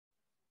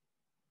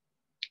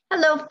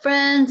Hello,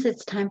 friends.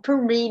 It's time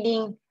for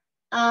reading.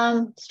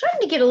 It's starting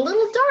to get a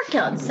little dark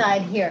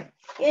outside here.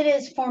 It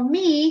is, for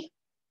me,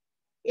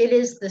 it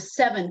is the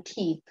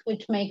 17th,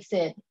 which makes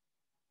it,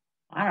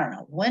 I don't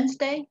know,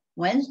 Wednesday,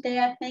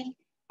 I think.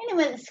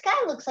 Anyway, the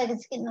sky looks like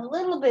it's getting a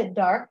little bit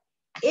dark.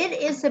 It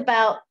is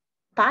about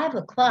 5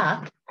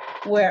 o'clock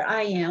where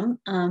I am.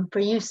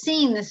 For you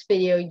seeing this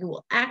video, you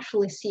will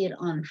actually see it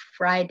on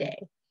Friday,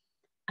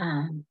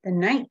 the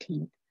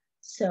 19th.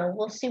 So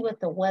we'll see what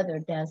the weather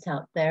does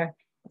out there.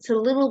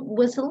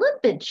 Was a little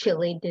bit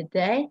chilly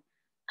today.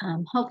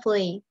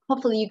 Hopefully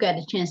you got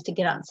a chance to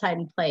get outside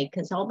and play,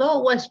 because although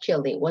it was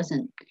chilly, it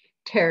wasn't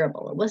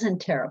terrible. It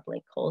wasn't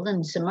terribly cold.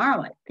 And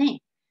tomorrow, I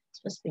think, it's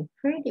supposed to be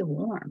pretty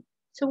warm.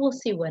 So we'll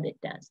see what it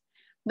does.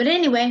 But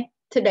anyway,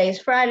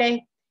 today's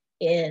Friday.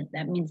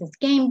 That means it's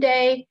game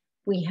day.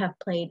 We have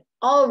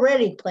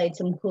already played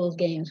some cool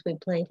games. We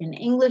played an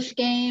English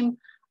game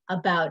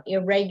about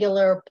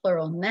irregular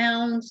plural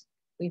nouns.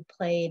 We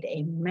played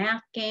a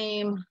math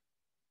game.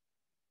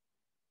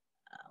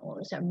 What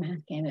was our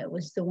math game? It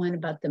was the one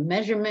about the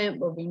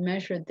measurement where we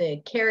measured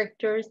the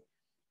characters.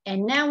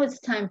 And now it's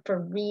time for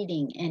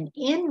reading. And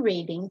in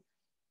reading,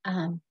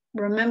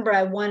 remember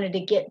I wanted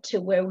to get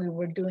to where we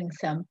were doing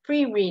some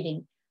free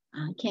reading.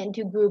 Can't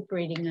do group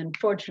reading,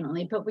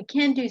 unfortunately, but we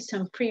can do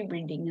some free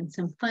reading and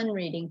some fun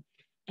reading.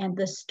 And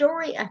the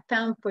story I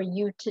found for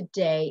you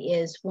today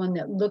is one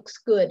that looks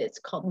good. It's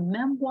called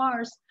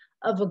Memoirs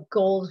of a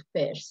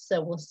Goldfish.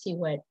 So we'll see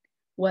what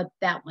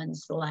that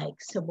one's like.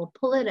 So we'll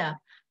pull it up.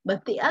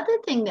 But the other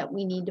thing that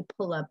we need to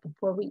pull up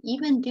before we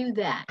even do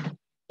that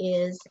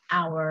is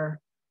our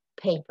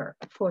paper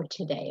for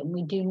today. And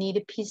we do need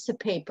a piece of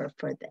paper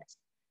for this,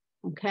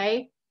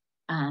 okay?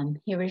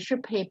 Here is your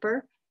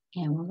paper,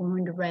 and we're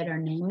going to write our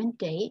name and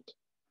date.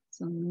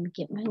 So I'm going to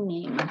get my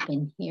name up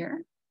in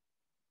here.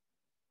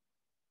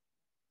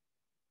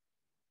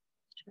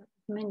 Start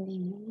with my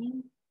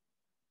name.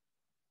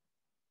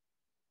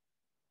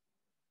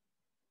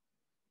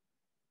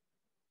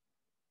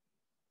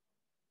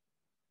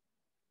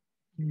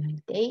 My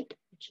date,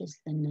 which is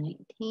the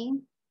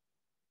 19th.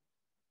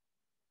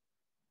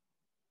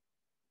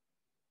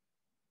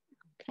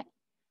 Okay,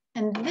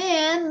 and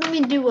then let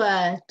me do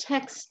a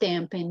text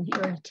stamp in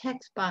here, a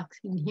text box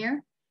in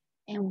here,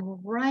 and we'll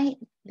write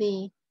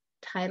the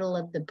title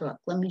of the book.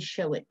 Let me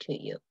show it to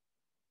you.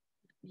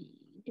 Let me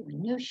do a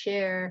new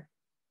share.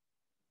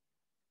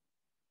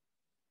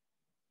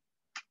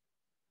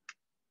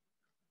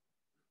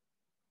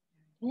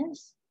 There it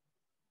is.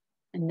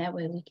 And that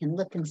way we can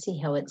look and see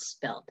how it's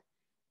spelled.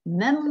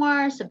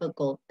 Memoirs of a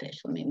Goldfish.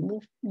 Let me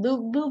move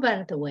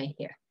out of the way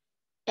here.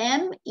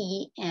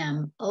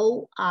 M-E-M-O-I-R-S.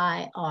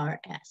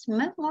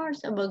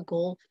 Memoirs of a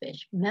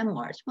Goldfish.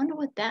 Memoirs. Wonder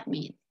what that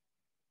means.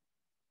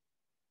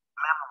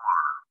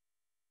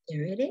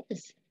 There it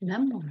is.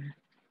 Memoir.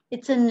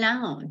 It's a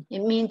noun.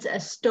 It means a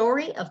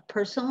story of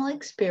personal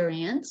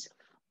experience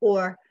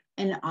or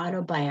an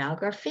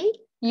autobiography,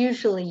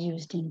 usually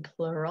used in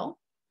plural,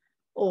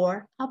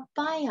 or a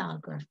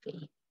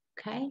biography.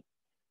 Okay.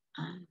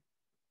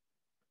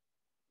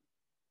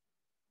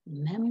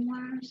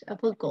 Memoirs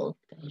of a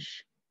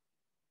Goldfish.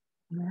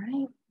 All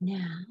right,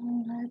 now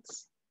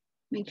let's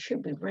make sure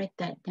we write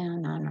that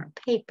down on our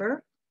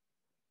paper.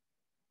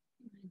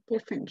 A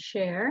different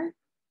share.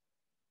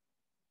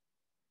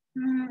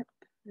 There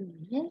it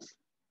is.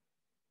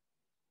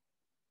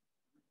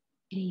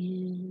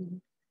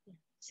 And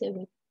so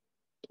we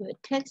do a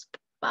text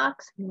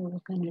box, and we're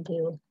going to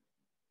do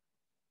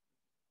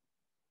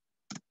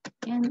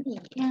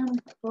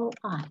M-E-M-O-I-R-S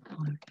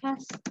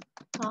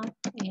of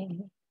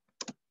a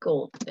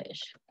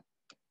goldfish.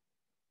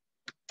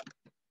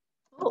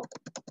 Oh,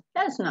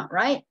 that's not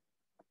right.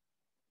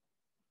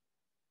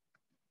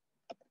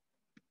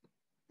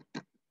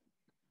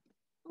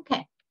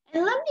 Okay,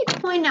 and let me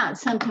point out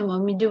something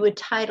when we do a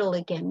title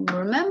again.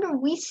 Remember,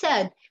 we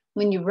said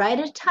when you write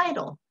a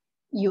title,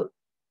 you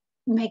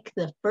make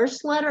the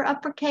first letter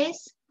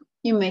uppercase,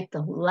 you make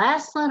the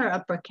last letter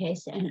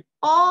uppercase, and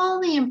all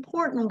the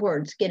important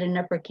words get an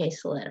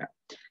uppercase letter.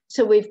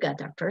 So we've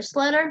got our first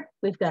letter,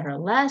 we've got our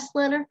last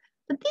letter,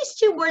 but these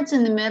two words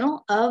in the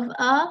middle of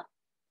not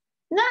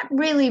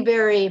really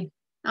very,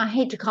 I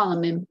hate to call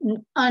them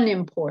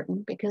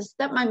unimportant because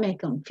that might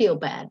make them feel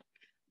bad,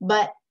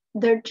 but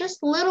they're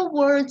just little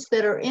words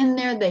that are in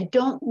there. They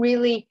don't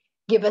really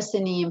give us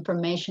any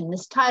information.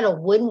 This title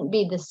wouldn't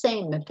be the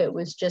same if it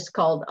was just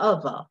called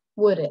of a,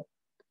 would it?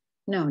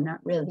 No,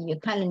 not really. You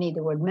kind of need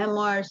the word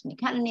memoirs, and you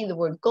kind of need the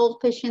word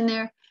goldfish in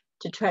there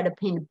to try to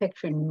paint a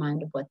picture in your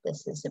mind of what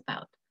this is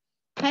about.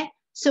 Okay,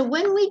 so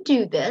when we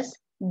do this,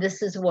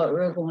 this is what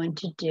we're going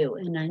to do.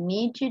 And I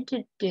need you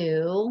to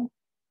do,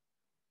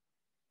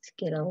 let's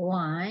get a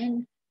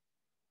line.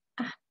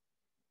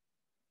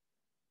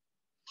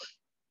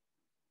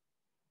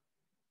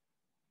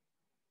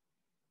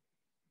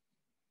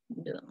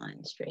 Do a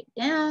line straight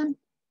down.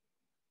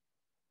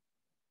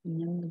 And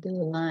then we'll do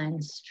a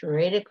line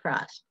straight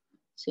across.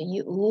 So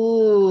you,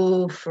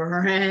 ooh,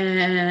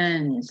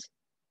 friends.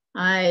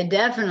 I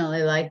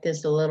definitely like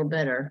this a little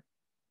better.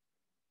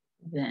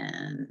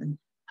 Then,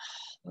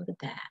 look at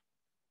that.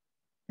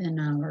 Then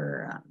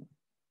our,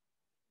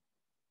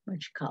 what you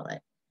call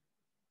it?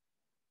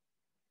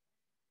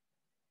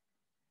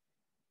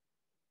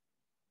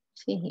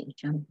 See, he's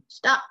jumping.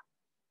 Stop.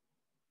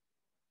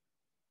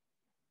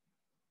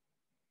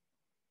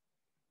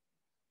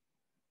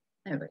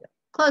 There we go.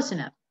 Close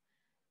enough.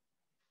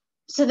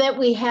 So that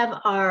we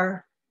have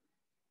our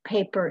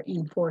paper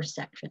in 4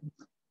 sections,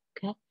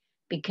 okay?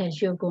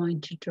 Because you're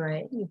going to draw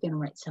it, you're going to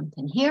write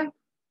something here,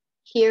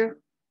 here,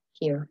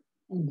 here,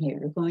 and here.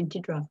 You're going to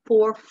draw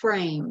 4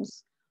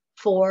 frames,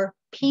 4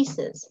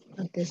 pieces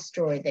of this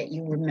story that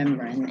you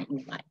remember and that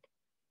you like,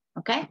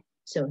 okay?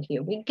 So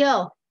here we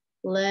go.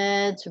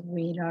 Let's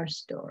read our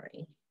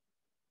story.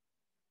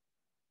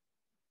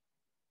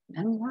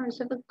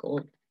 Memoirs of a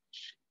Goldfish.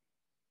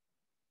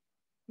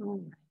 All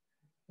right,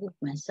 move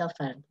myself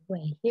out of the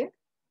way here.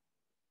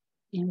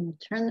 And we'll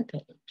turn the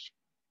page.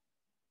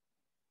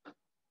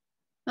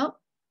 Oh,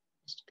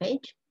 just a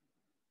page.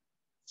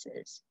 It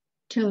says,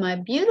 to my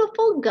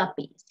beautiful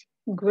guppies,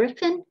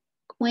 Griffin,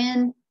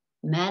 Quinn,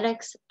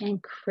 Maddox,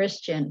 and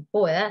Christian.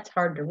 Boy, that's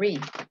hard to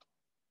read.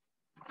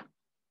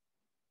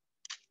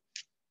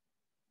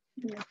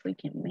 If we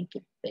can make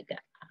it bigger.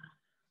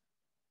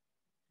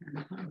 I don't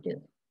know how to do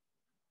it.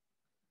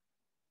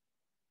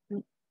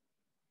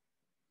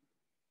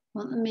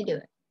 Well, let me do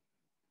it.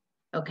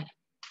 Okay.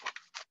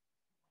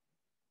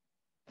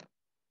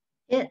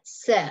 It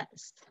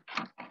says,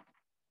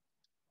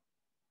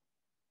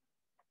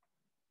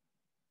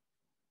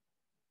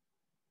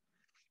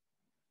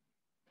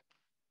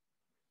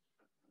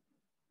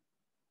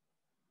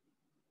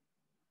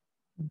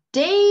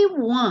 day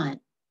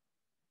 1,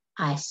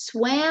 I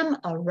swam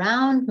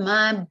around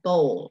my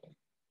bowl.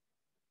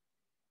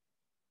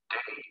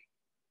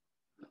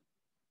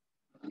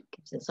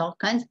 Gives us all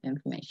kinds of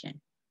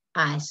information.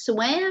 I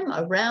swam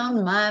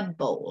around my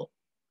bowl.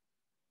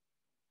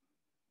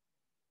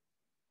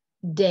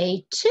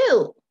 Day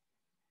 2,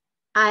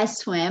 I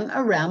swam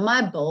around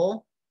my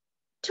bowl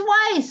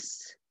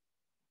twice.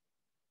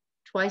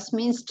 Twice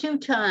means 2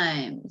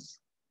 times.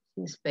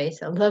 His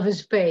face, I love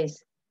his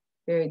face.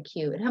 Very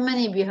cute. How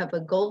many of you have a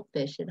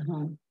goldfish at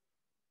home?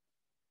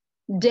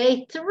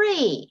 Day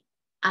 3,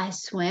 I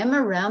swam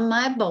around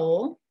my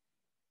bowl.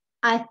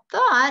 I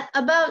thought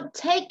about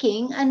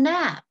taking a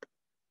nap,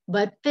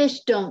 but fish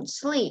don't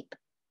sleep.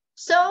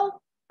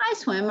 So I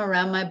swam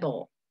around my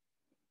bowl.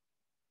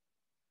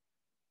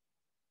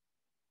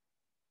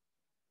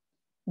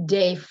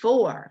 Day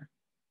 4,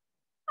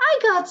 I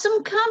got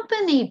some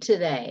company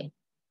today.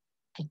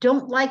 I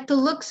don't like the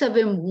looks of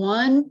him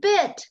one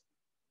bit.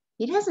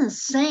 He doesn't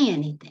say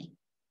anything.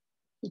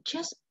 He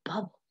just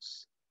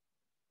bubbles.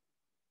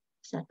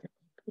 Is that the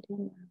put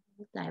in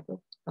the diaper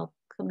bubble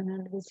coming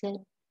out of his head?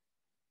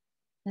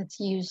 That's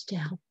used to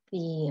help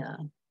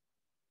the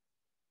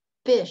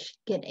fish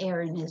get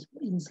air in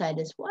inside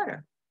his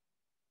water.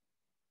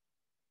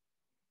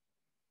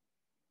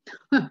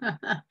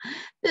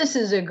 This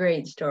is a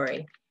great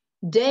story.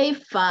 Day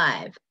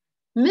 5.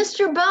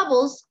 Mr.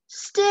 Bubbles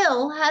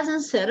still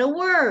hasn't said a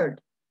word.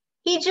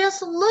 He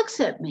just looks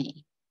at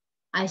me.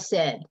 I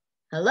said,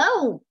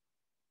 hello,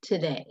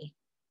 today.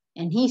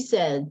 And he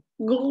said,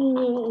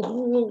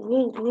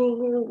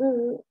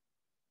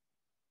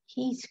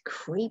 he's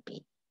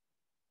creepy.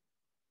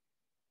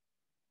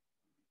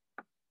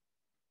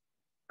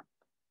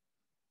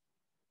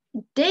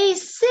 Day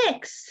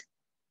 6.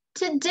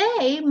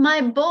 Today,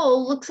 my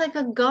bowl looks like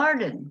a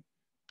garden.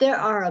 There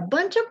are a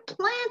bunch of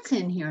plants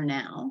in here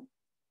now.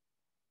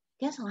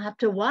 Guess I'll have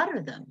to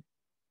water them.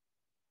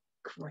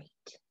 Great.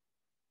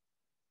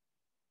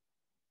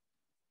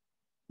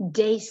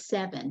 Day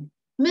 7.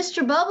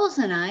 Mr. Bubbles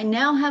and I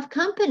now have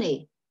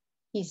company.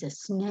 He's a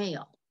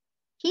snail.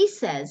 He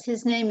says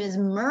his name is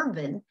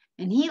Mervin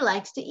and he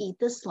likes to eat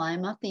the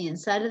slime off the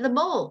inside of the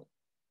bowl.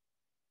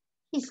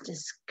 He's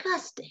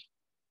disgusting.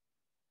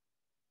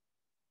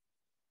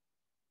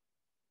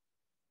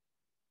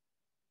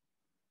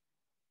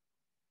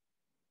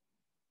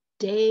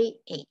 Day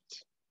 8.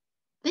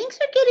 Things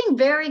are getting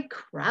very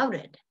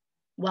crowded.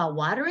 While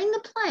watering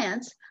the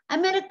plants, I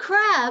met a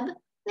crab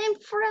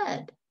named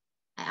Fred.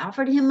 I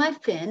offered him my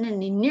fin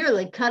and he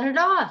nearly cut it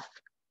off.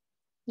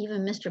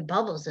 Even Mr.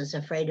 Bubbles is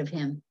afraid of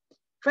him.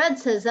 Fred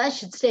says I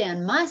should stay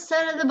on my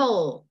side of the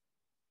bowl.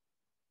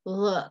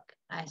 Look,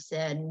 I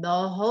said,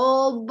 the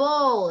whole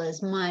bowl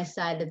is my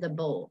side of the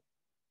bowl.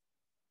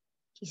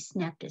 He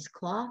snapped his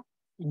claw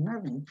and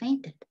Mervin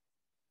fainted.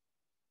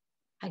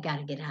 I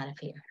gotta get out of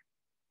here.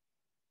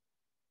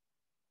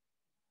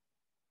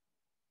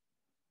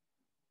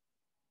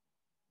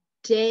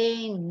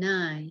 Day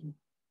 9.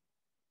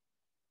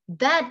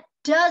 That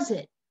does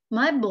it.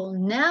 My bowl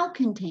now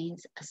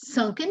contains a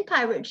sunken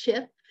pirate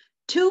ship,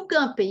 2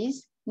 guppies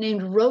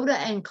named Rhoda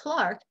and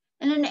Clark,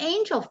 and an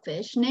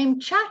angelfish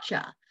named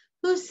Cha-Cha,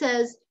 who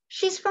says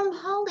she's from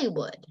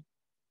Hollywood.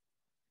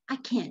 I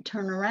can't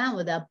turn around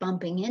without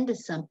bumping into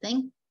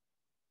something.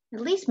 At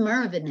least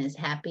Mervin is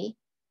happy.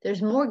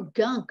 There's more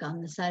gunk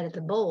on the side of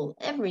the bowl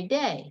every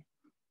day.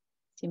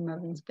 See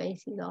Mervin's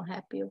face? He's all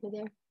happy over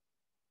there.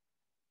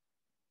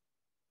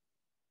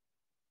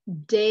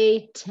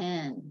 Day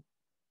 10.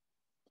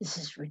 This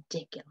is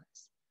ridiculous.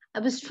 I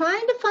was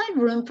trying to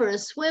find room for a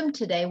swim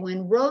today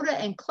when Rhoda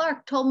and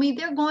Clark told me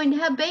they're going to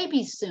have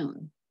babies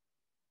soon.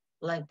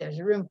 Like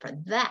there's room for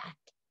that.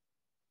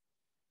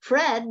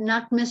 Fred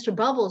knocked Mr.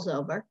 Bubbles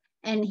over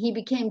and he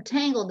became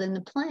tangled in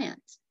the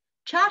plants.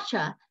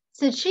 Cha-Cha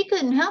said she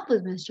couldn't help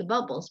with Mr.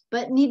 Bubbles,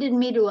 but needed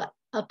me to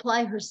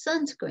apply her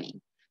sunscreen.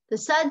 The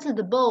sides of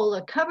the bowl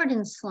are covered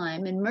in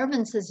slime and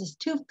Mervin says he's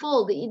too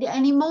full to eat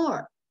any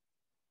more.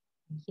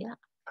 Yeah.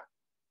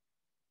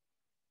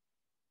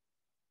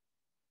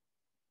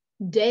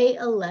 Day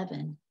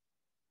 11.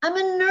 I'm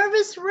a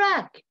nervous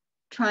wreck.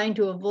 Trying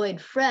to avoid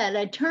Fred,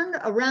 I turned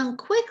around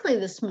quickly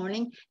this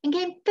morning and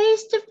came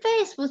face to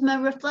face with my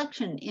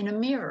reflection in a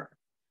mirror.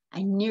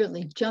 I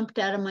nearly jumped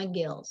out of my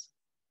gills.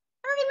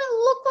 I don't even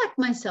look like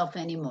myself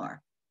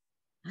anymore.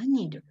 I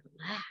need to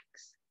relax.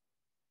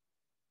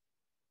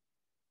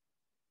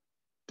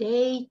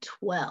 Day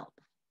 12.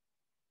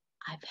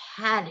 I've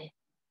had it.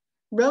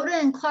 Rhoda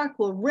and Clark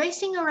were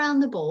racing around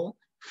the bowl.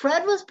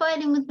 Fred was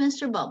fighting with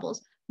Mr.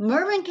 Bubbles.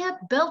 Mervin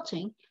kept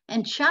belching,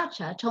 and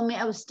Cha-Cha told me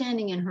I was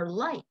standing in her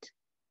light.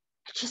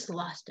 I just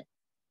lost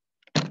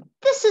it.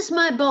 This is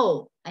my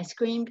bowl, I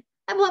screamed.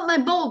 I want my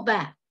bowl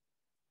back.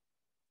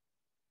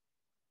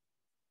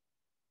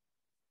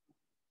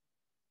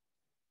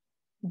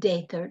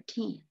 Day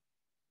 13.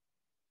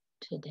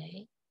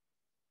 Today,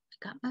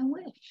 I got my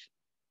wish.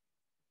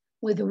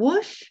 With a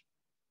whoosh,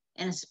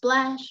 and a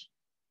splash,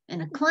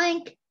 and a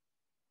clank,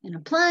 and a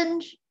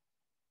plunge,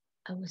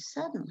 I was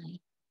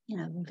suddenly in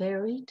a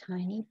very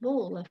tiny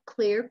bowl of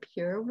clear,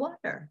 pure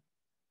water.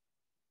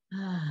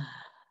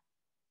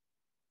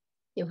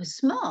 It was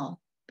small,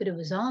 but it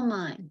was all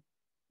mine.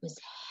 It was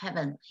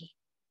heavenly.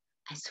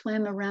 I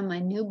swam around my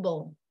new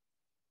bowl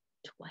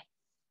twice.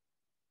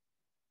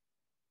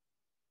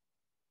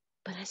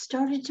 But I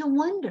started to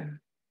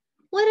wonder,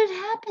 what had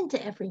happened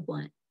to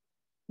everyone?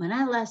 When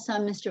I last saw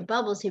Mr.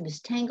 Bubbles, he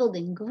was tangled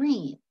in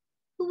green.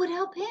 Who would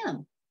help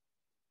him?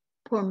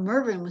 Poor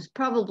Mervin was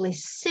probably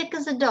sick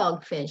as a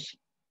dogfish.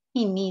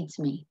 He needs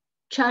me.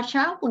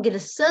 Cha-Cha will get a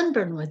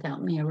sunburn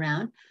without me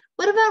around.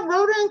 What about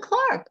Rhoda and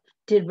Clark?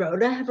 Did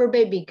Rhoda have her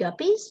baby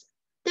guppies?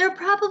 There are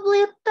probably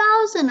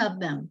 1,000 of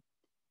them.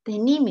 They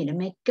need me to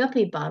make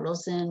guppy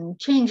bottles and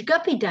change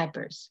guppy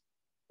diapers.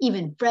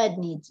 Even Fred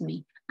needs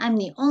me. I'm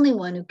the only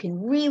one who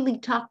can really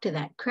talk to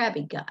that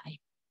crabby guy.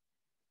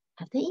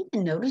 Have they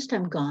even noticed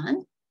I'm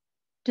gone?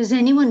 Does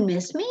anyone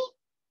miss me?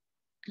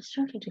 I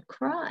started to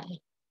cry.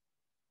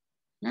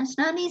 That's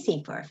not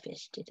easy for a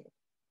fish to do.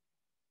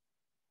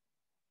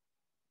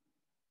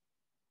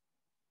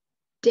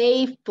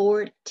 Day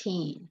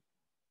 14.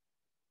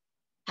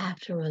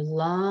 After a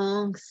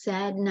long,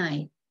 sad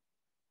night,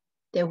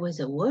 there was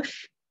a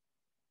whoosh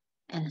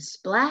and a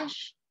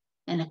splash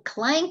and a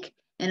clank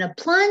and a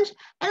plunge,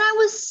 and I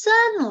was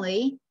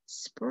suddenly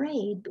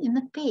sprayed in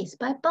the face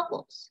by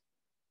Bubbles.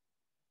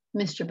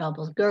 Mr.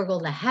 Bubbles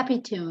gurgled a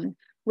happy tune.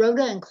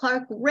 Rhoda and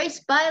Clark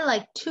raced by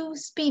like two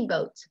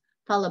speedboats,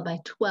 followed by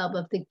 12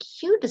 of the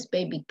cutest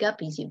baby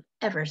guppies you've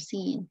ever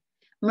seen.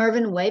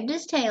 Mervin waved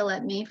his tail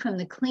at me from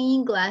the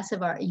clean glass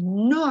of our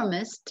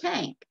enormous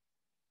tank.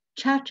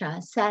 Cha-Cha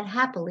sat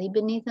happily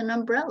beneath an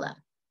umbrella.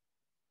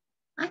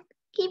 I think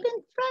even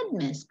Fred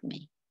missed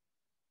me.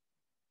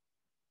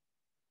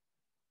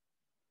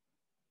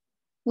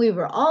 We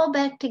were all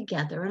back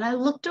together, and I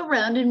looked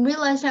around and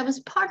realized I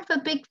was part of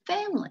a big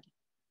family.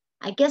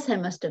 I guess I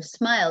must have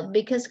smiled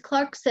because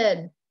Clark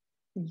said,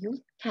 "You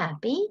look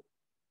happy?"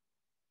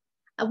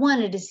 I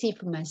wanted to see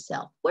for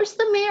myself. "Where's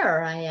the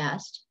mirror?" I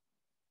asked.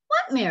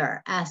 "What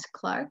mirror?" asked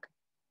Clark.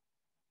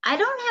 "I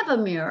don't have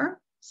a mirror,"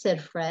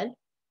 said Fred.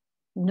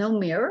 "No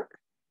mirror?"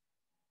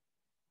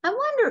 No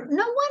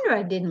wonder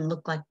I didn't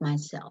look like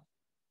myself.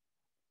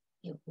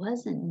 It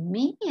wasn't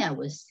me I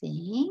was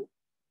seeing.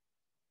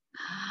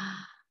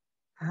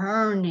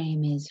 Her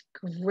name is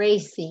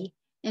Gracie,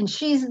 and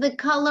she's the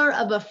color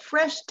of a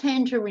fresh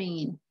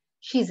tangerine.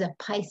 She's a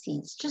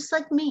Pisces, just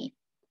like me.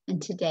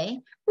 And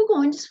today, we're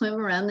going to swim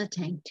around the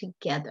tank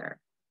together.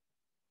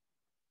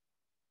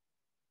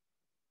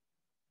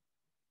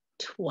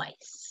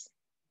 Twice.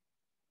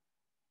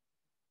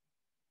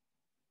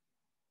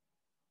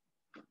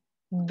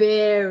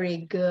 Very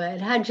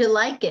good. How'd you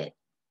like it?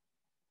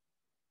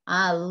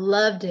 I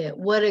loved it.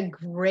 What a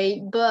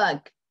great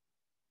book.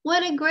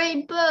 What a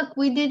great book.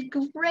 We did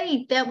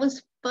great. That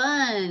was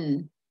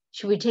fun.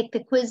 Should we take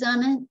the quiz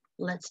on it?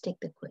 Let's take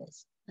the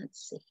quiz.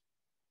 Let's see.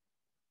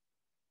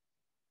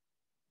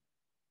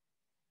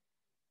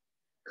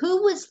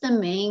 Who was the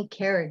main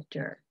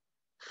character?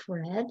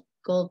 Fred,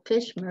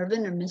 Goldfish,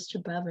 Mervin, or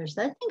Mr. Bubbles?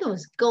 I think it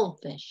was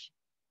Goldfish.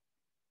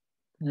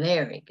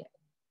 Very good.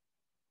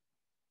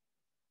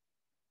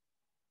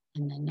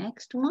 And the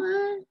next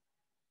one.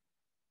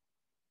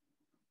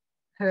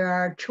 Here are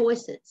our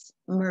choices.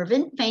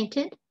 Mervin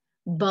fainted.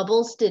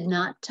 Bubbles did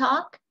not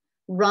talk.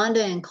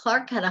 Rhonda and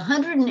Clark had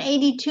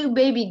 182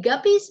 baby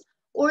guppies,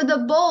 or the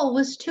bowl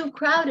was too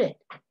crowded.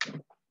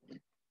 And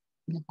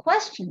the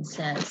question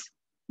says,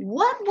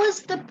 What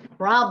was the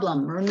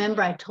problem?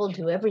 Remember, I told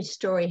you every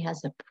story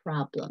has a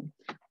problem.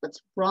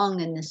 What's wrong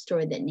in this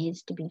story that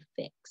needs to be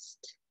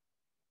fixed?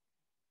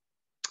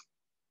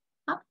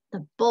 Oh,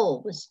 the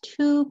bowl was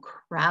too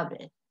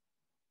crowded.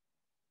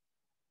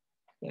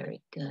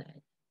 Very good.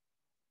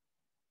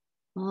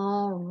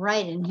 All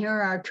right, and here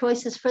are our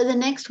choices for the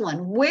next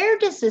one. Where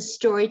does this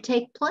story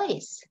take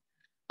place?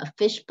 A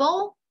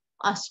fishbowl,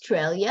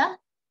 Australia,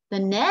 the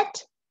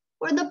net,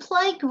 or the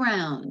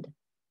playground?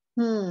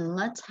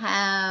 Let's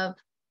have,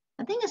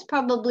 I think it's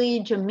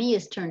probably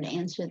Jamia's turn to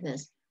answer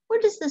this. Where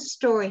does this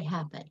story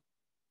happen?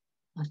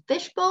 A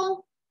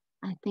fishbowl?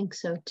 I think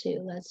so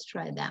too. Let's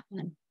try that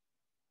one.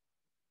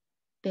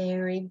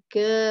 Very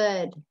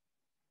good.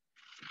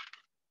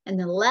 And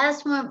the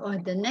last one, or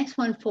the next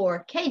one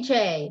for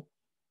KJ,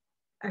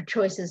 our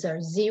choices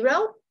are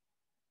 0,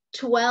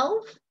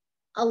 12,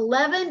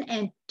 11,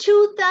 and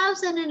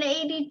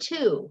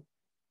 2082.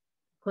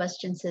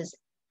 Question says,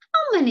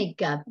 how many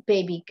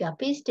baby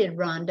guppies did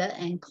Rhonda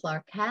and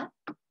Clark have?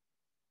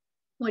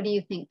 What do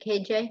you think,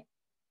 KJ?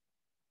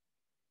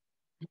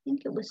 I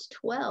think it was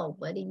 12.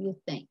 What do you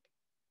think?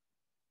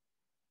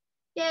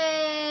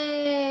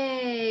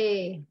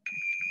 Yay!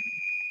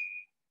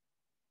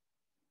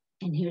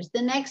 And here's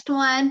the next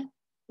one.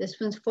 This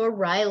one's for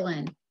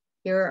Rylan.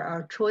 Here are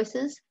our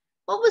choices.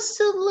 What was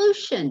the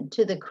solution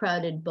to the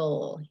crowded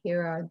bowl?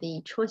 Here are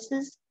the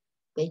choices.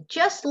 They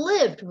just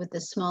lived with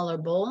the smaller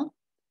bowl.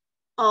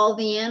 All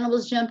the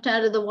animals jumped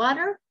out of the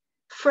water.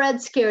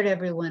 Fred scared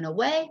everyone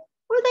away.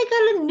 Or they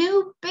got a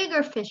new,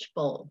 bigger fish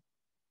bowl.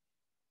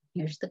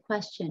 Here's the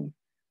question.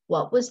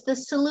 What was the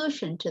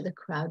solution to the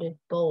crowded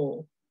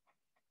bowl?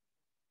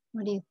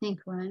 What do you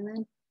think,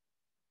 Ryman?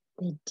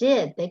 They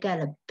did. They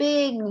got a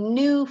big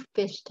new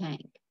fish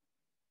tank.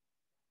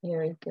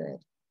 Very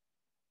good.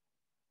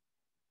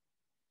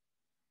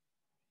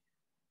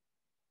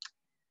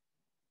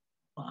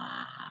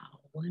 Wow.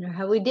 Wonder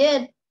how we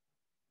did.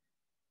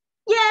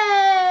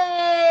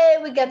 Yay!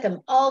 We got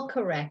them all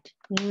correct.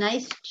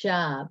 Nice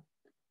job.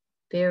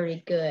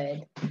 Very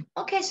good.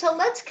 Okay, so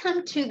let's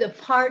come to the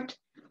part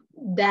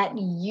that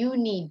you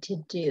need to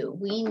do.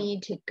 We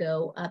need to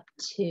go up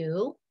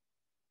to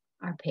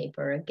our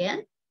paper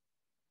again.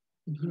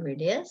 And here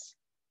it is.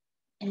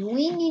 And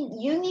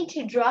you need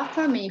to draw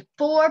for me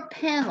 4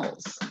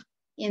 panels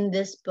in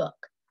this book.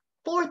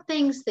 4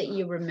 things that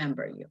you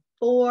remember, your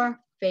 4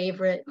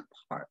 favorite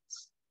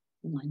parts.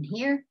 1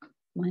 here,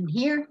 1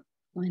 here,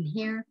 1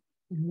 here,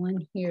 and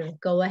 1 here.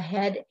 Go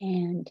ahead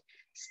and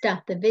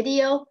stop the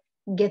video.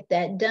 Get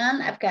that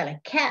done. I've got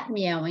a cat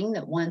meowing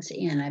that wants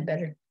in. I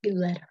better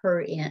let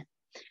her in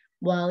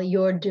while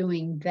you're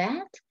doing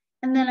that.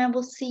 And then I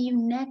will see you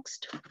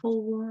next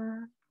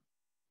for,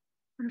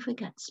 what have we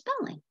got?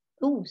 Spelling.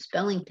 Ooh,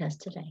 spelling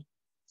test today.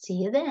 See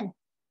you then.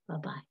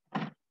 Bye-bye.